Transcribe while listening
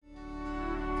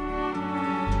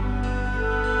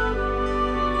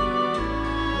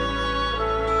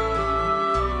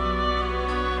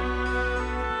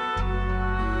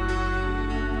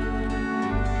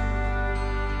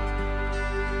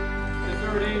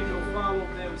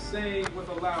followed them, saying with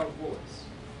a loud voice,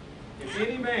 if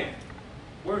any man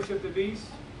worship the beast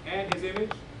and his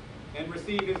image, and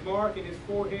receive his mark in his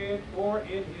forehead or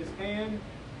in his hand,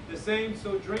 the same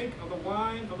shall drink of the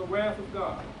wine of the wrath of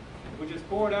God, which is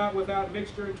poured out without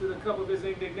mixture into the cup of his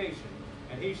indignation.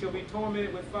 And he shall be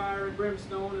tormented with fire and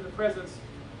brimstone in the presence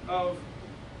of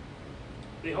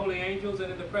the holy angels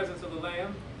and in the presence of the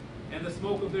Lamb. And the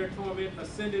smoke of their torment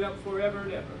ascended up forever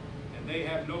and ever. And they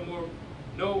have no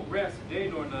rest day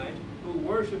nor night, who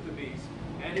worship the beast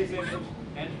and his image,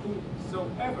 and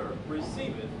whosoever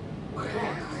receiveth the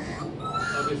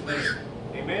mark of his name.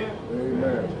 Amen?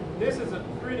 Amen. This is a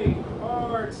pretty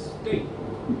hard statement.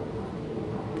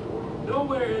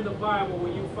 Nowhere in the Bible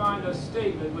will you find a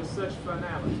statement with such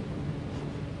finality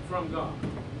from God.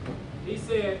 He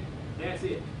said, that's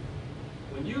it.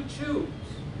 When you choose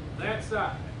that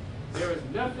side, there is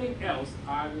nothing else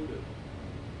I will do.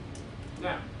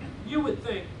 Now, you would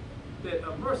think that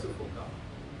a merciful God,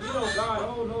 God,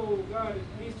 oh no, God,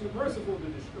 he's too merciful to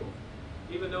destroy.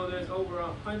 Even though there's over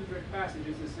 100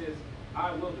 passages that says,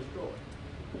 I will destroy.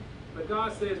 But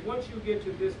God says, once you get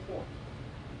to this point,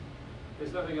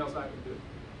 there's nothing else I can do.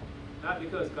 Not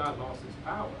because God lost his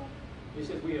power. It's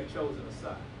just we have chosen a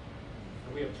side.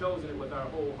 And we have chosen it with our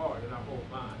whole heart and our whole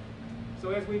mind.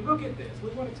 So as we look at this, we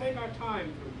want to take our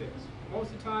time through this.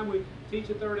 Most of the time we teach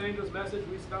a third angel's message,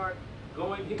 we start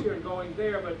going here and going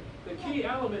there, but the key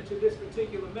element to this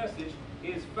particular message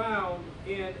is found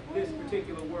in this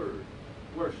particular word,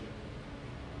 worship.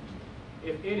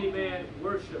 If any man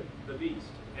worship the beast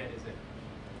and his image.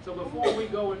 So before we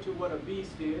go into what a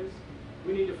beast is,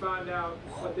 we need to find out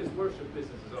what this worship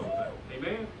business is all about.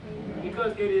 Amen?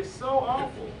 Because it is so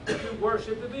awful to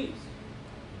worship the beast.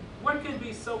 What can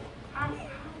be so, how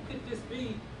could this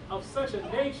be of such a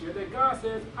nature that God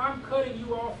says, I'm cutting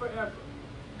you off forever?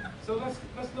 So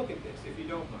let's look at this, if you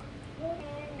don't mind.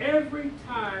 Every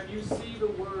time you see the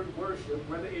word worship,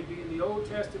 whether it be in the Old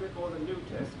Testament or the New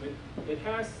Testament, it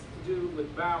has to do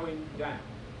with bowing down,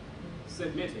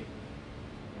 submitting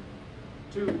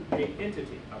to an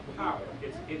entity, a power.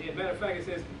 As a matter of fact, it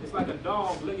says it's like a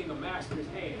dog licking a master's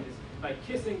hand. It's like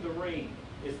kissing the ring.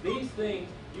 It's these things,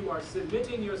 you are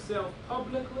submitting yourself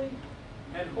publicly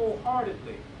and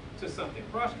wholeheartedly to something.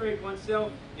 Prostrate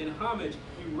oneself in homage,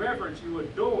 you reverence, you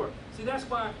adore. See, that's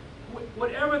why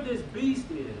whatever this beast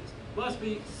is must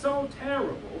be so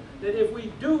terrible that if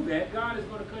we do that, God is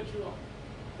going to cut you off.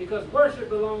 Because worship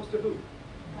belongs to who?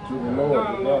 To the Lord.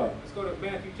 God alone. Let's go to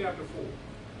Matthew chapter 4.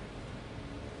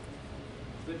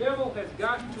 The devil has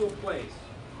gotten to a place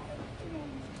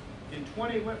in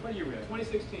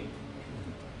 2016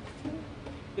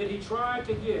 that he tried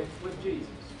to get with Jesus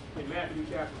in Matthew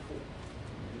chapter 4.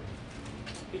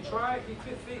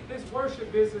 This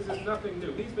worship business is nothing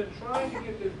new. He's been trying to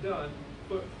get this done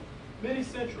for many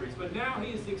centuries, but now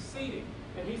he's succeeding.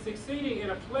 And he's succeeding in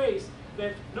a place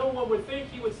that no one would think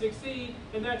he would succeed,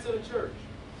 and that's in a church.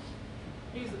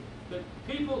 The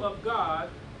people of God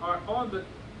are on the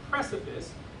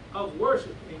precipice of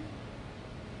worshiping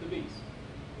the beast.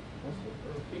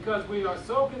 Because we are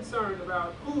so concerned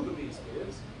about who the beast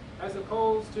is, as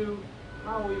opposed to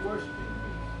how are we worshiping the beast.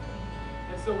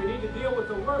 And so we need to deal with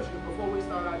the worship before we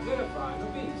start identifying the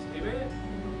beast. Amen?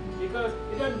 Because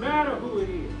it doesn't matter who it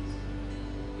is.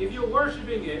 If you're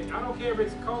worshiping it, I don't care if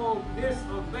it's called this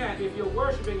or that, if you're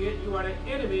worshiping it, you are the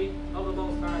enemy of the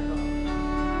Most High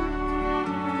God.